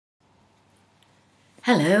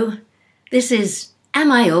Hello, this is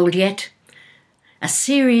Am I Old Yet? A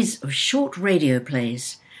series of short radio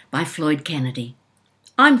plays by Floyd Kennedy.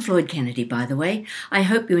 I'm Floyd Kennedy, by the way. I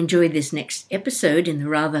hope you enjoyed this next episode in the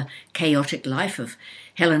rather chaotic life of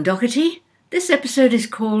Helen Doherty. This episode is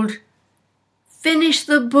called Finish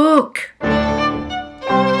the Book.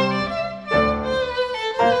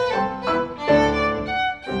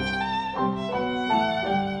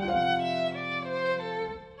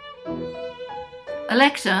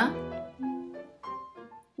 Alexa,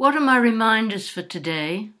 what are my reminders for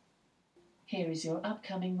today? Here is your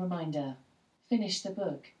upcoming reminder. Finish the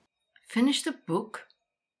book. Finish the book?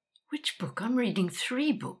 Which book? I'm reading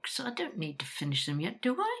 3 books. I don't need to finish them yet,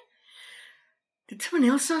 do I? Did someone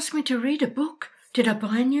else ask me to read a book? Did I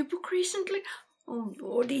buy a new book recently? Oh,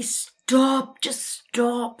 Lordy, stop. Just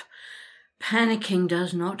stop. Panicking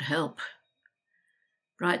does not help.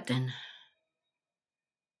 Right then.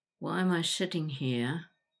 Why am I sitting here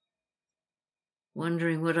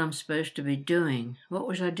wondering what I'm supposed to be doing? What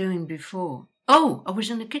was I doing before? Oh, I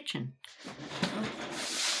was in the kitchen.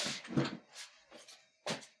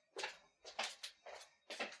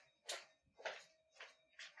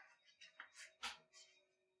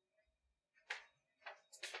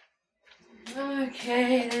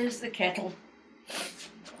 Okay, there's the kettle.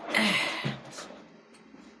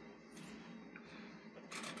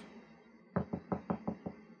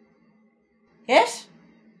 Yes?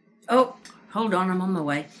 Oh, hold on, I'm on my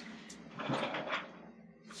way.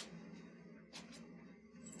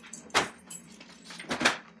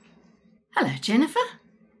 Hello, Jennifer.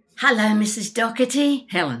 Hello, Mrs. Doherty.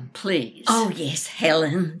 Helen, please. Oh, yes,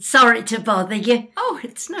 Helen. Sorry to bother you. Oh,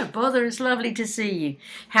 it's no bother. It's lovely to see you.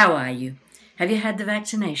 How are you? Have you had the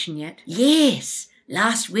vaccination yet? Yes,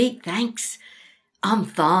 last week, thanks. I'm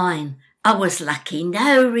fine. I was lucky.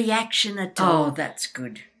 No reaction at all. Oh, that's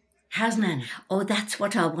good. How's Nana? Oh, that's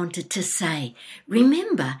what I wanted to say.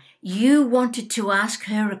 Remember, you wanted to ask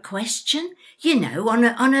her a question? You know,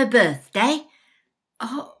 on her birthday.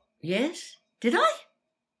 Oh, yes? Did I?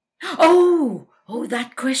 Oh,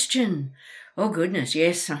 that question. Oh, goodness,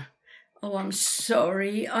 yes. Oh, I'm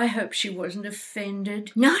sorry. I hope she wasn't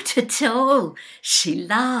offended. Not at all. She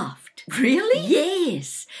laughed. Really?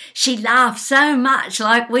 Yes. She laughed so much,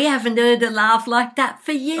 like we haven't heard her laugh like that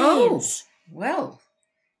for years. Oh, well,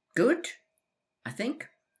 good, I think.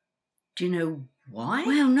 Do you know why?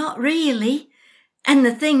 Well, not really. And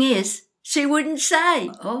the thing is, she wouldn't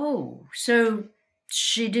say. Oh, so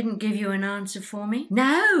she didn't give you an answer for me?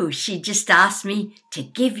 No, she just asked me to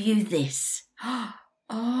give you this. Oh,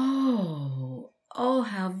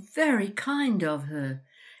 how very kind of her.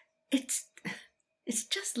 It's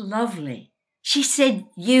just lovely. She said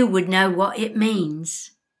you would know what it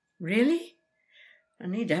means. Really? I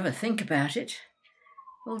need to have a think about it.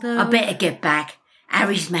 Although I better get back.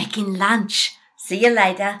 Harry's making lunch. See you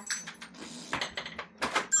later.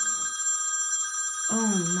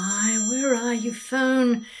 Oh my, where are you,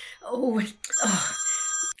 phone? Oh.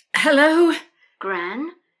 Hello?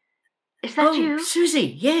 Gran? Is that you?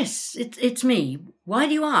 Susie, yes, it's me. Why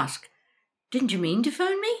do you ask? Didn't you mean to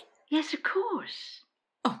phone me? Yes, of course.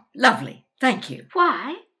 Oh, lovely. Thank you.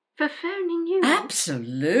 Why? For phoning you?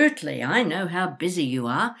 Absolutely. I know how busy you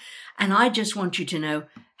are, and I just want you to know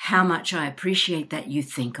how much I appreciate that you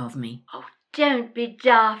think of me. Oh, don't be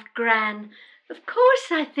daft, Gran. Of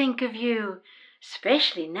course I think of you.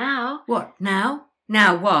 Especially now. What, now?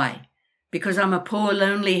 Now why? Because I'm a poor,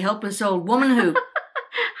 lonely, helpless old woman who...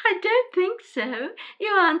 I don't think so. You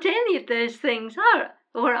aren't any of those things,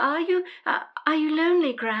 or are you? Are you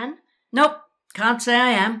lonely, Gran? Nope, can't say I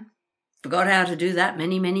am. Forgot how to do that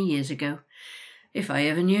many, many years ago. If I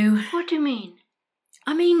ever knew. What do you mean?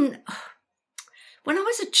 I mean, when I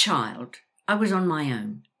was a child, I was on my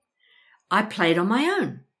own. I played on my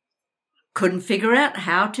own. Couldn't figure out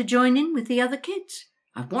how to join in with the other kids.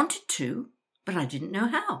 I wanted to, but I didn't know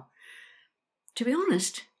how. To be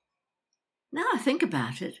honest, now I think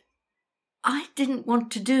about it, I didn't want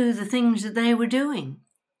to do the things that they were doing.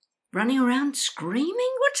 Running around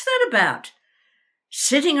screaming? What's that about?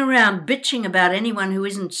 Sitting around bitching about anyone who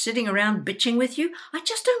isn't sitting around bitching with you? I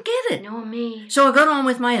just don't get it. Nor me. So I got on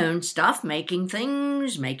with my own stuff, making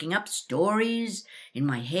things, making up stories in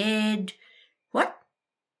my head. What?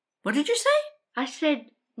 What did you say? I said,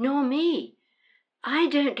 nor me. I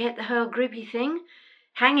don't get the whole groupie thing.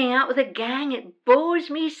 Hanging out with a gang, it bores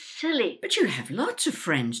me silly. But you have lots of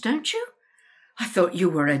friends, don't you? I thought you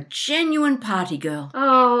were a genuine party girl.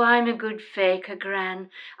 Oh, I'm a good faker, Gran.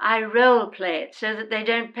 I role play it so that they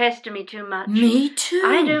don't pester me too much. Me too.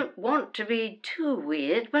 I don't want to be too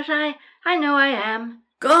weird, but I know I am.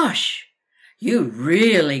 Gosh, You're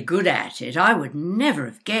really good at it. I would never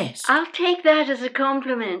have guessed. I'll take that as a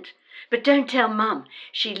compliment. But don't tell Mum.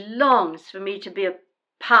 She longs for me to be a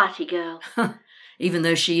party girl. Even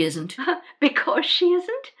though she isn't. Because she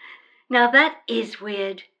isn't? Now that is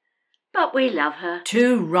weird. But we love her.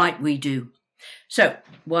 Too right we do. So,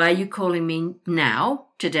 why are you calling me now,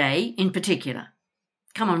 today, in particular?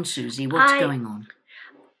 Come on, Susie, what's going on?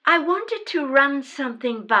 I wanted to run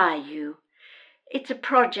something by you. It's a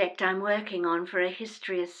project I'm working on for a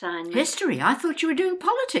history assignment. History? I thought you were doing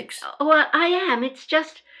politics. Well, I am.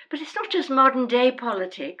 But it's not just modern day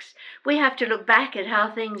politics. We have to look back at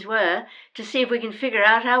how things were to see if we can figure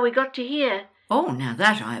out how we got to here. Oh, now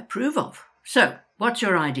that I approve of. So, what's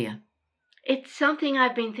your idea? It's something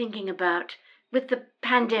I've been thinking about with the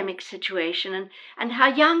pandemic situation and how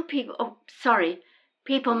young people,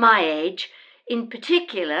 people my age in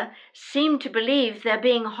particular, seem to believe they're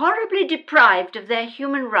being horribly deprived of their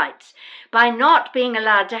human rights by not being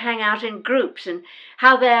allowed to hang out in groups, and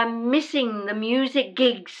how they're missing the music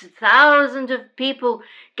gigs, thousands of people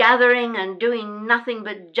gathering and doing nothing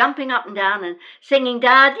but jumping up and down and singing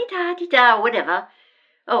da-dee-da-dee-da, or whatever.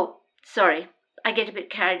 Oh, sorry, I get a bit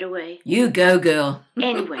carried away. You go, girl.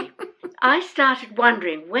 Anyway, I started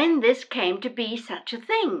wondering when this came to be such a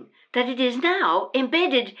thing, that it is now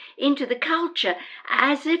embedded into the culture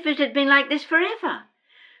as if it had been like this forever.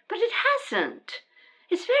 But it hasn't.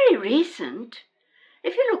 It's very recent.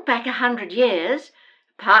 If you look back 100 years,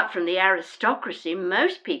 apart from the aristocracy,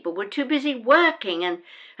 most people were too busy working and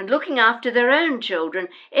looking after their own children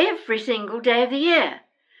every single day of the year.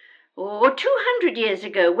 Or 200 years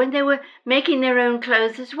ago, when they were making their own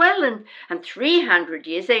clothes as well, and 300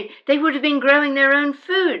 years, they would have been growing their own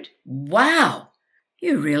food. Wow!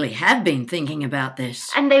 You really have been thinking about this.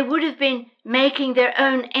 And they would have been making their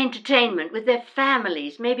own entertainment with their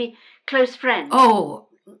families, maybe close friends. Oh,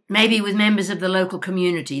 maybe with members of the local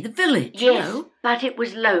community, the village, yes, you know. But it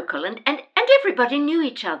was local, and everybody knew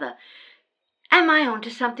each other. Am I onto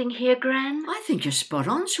something here, Gran? I think you're spot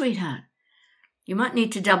on, sweetheart. You might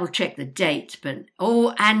need to double-check the dates,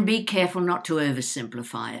 and be careful not to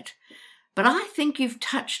oversimplify it. But I think you've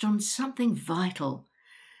touched on something vital.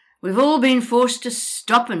 We've all been forced to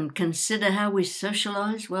stop and consider how we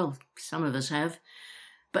socialise. Well, some of us have.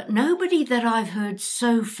 But nobody that I've heard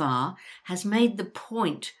so far has made the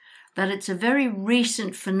point that it's a very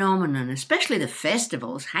recent phenomenon, especially the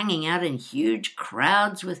festivals, hanging out in huge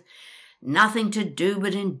crowds with nothing to do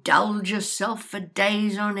but indulge yourself for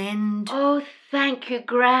days on end. Oh, thank you,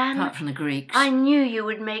 Gran. Apart from the Greeks. I knew you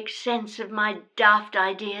would make sense of my daft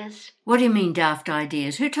ideas. What do you mean, daft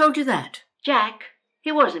ideas? Who told you that? Jack.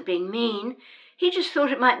 He wasn't being mean. He just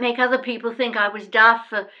thought it might make other people think I was daft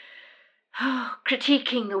for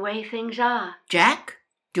critiquing the way things are. Jack?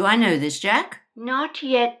 Do I know this, Jack? Not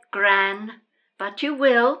yet, Gran. But you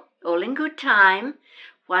will, all in good time,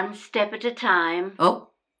 one step at a time. Oh,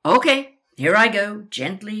 okay. Here I go,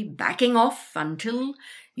 gently backing off until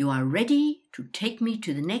you are ready to take me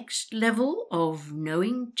to the next level of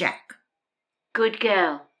knowing Jack. Good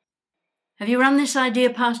girl. Have you run this idea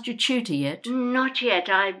past your tutor yet? Not yet.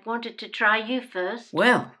 I wanted to try you first.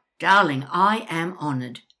 Well, darling, I am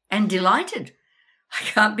honoured and delighted. I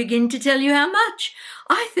can't begin to tell you how much.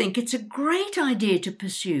 I think it's a great idea to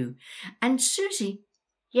pursue. And Susie.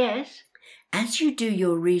 Yes? As you do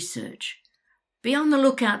your research, be on the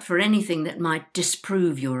lookout for anything that might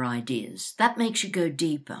disprove your ideas. That makes you go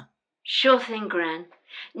deeper. Sure thing, Gran.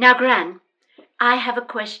 Now, Gran, I have a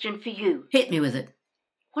question for you. Hit me with it.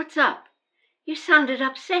 What's up? You sounded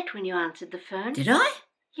upset when you answered the phone. Did I?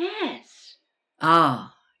 Yes.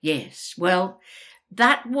 Ah, yes. Well,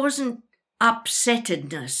 that wasn't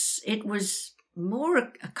upsettedness. It was more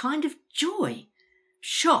a kind of joy.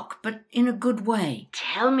 Shock, but in a good way.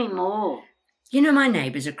 Tell me more. You know my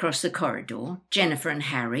neighbours across the corridor, Jennifer and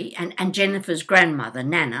Harry, and Jennifer's grandmother,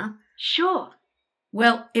 Nana? Sure.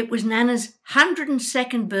 Well, it was Nana's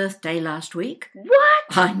 102nd birthday last week. What?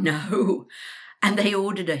 I know. And they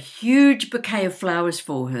ordered a huge bouquet of flowers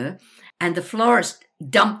for her, and the florist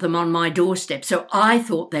dumped them on my doorstep, so I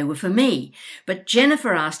thought they were for me. But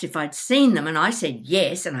Jennifer asked if I'd seen them, and I said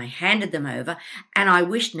yes, and I handed them over, and I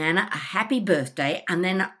wished Nana a happy birthday, and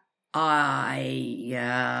then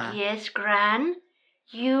Yes, Gran?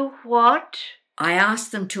 You what? I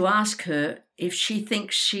asked them to ask her if she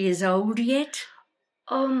thinks she is old yet.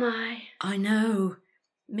 Oh, my. I know,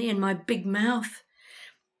 me and my big mouth.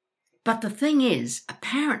 But the thing is,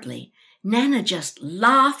 apparently, Nana just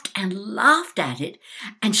laughed and laughed at it,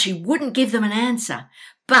 and she wouldn't give them an answer.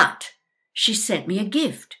 But she sent me a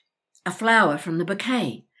gift, a flower from the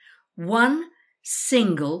bouquet, one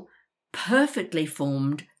single, perfectly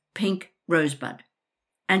formed pink Rosebud,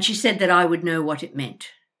 and she said that I would know what it meant.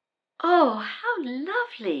 Oh, how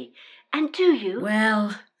lovely. And do you?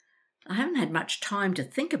 Well, I haven't had much time to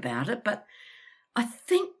think about it, but I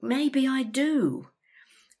think maybe I do.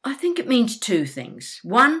 I think it means two things.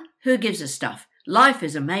 One, who gives a stuff? Life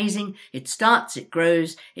is amazing. It starts, it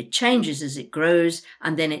grows, it changes as it grows,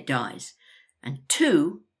 and then it dies. And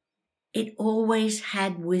two, it always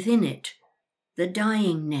had within it the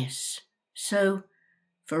dyingness. So,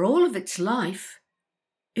 for all of its life,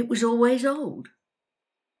 it was always old.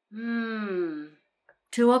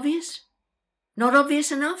 Too obvious? Not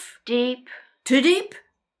obvious enough? Deep. Too deep?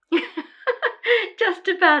 Just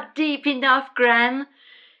about deep enough, Gran.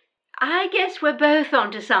 I guess we're both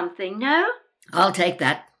onto something, no? I'll take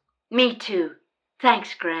that. Me too.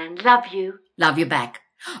 Thanks, Gran. Love you. Love you back.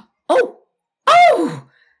 Oh!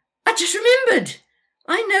 I just remembered.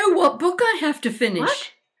 I know what book I have to finish.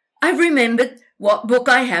 What? I've remembered what book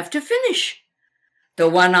I have to finish. The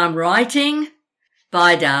one I'm writing.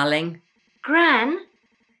 Bye, darling. Gran,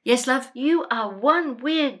 Yes, love? you are one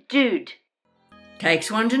weird dude. Takes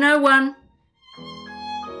one to know one.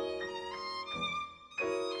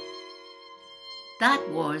 That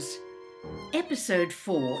was episode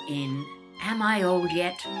 4 in Am I Old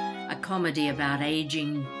Yet? A comedy about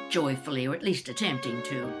aging joyfully, or at least attempting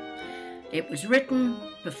to. It was written,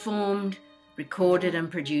 performed, recorded and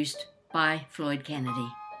produced by Floyd Kennedy.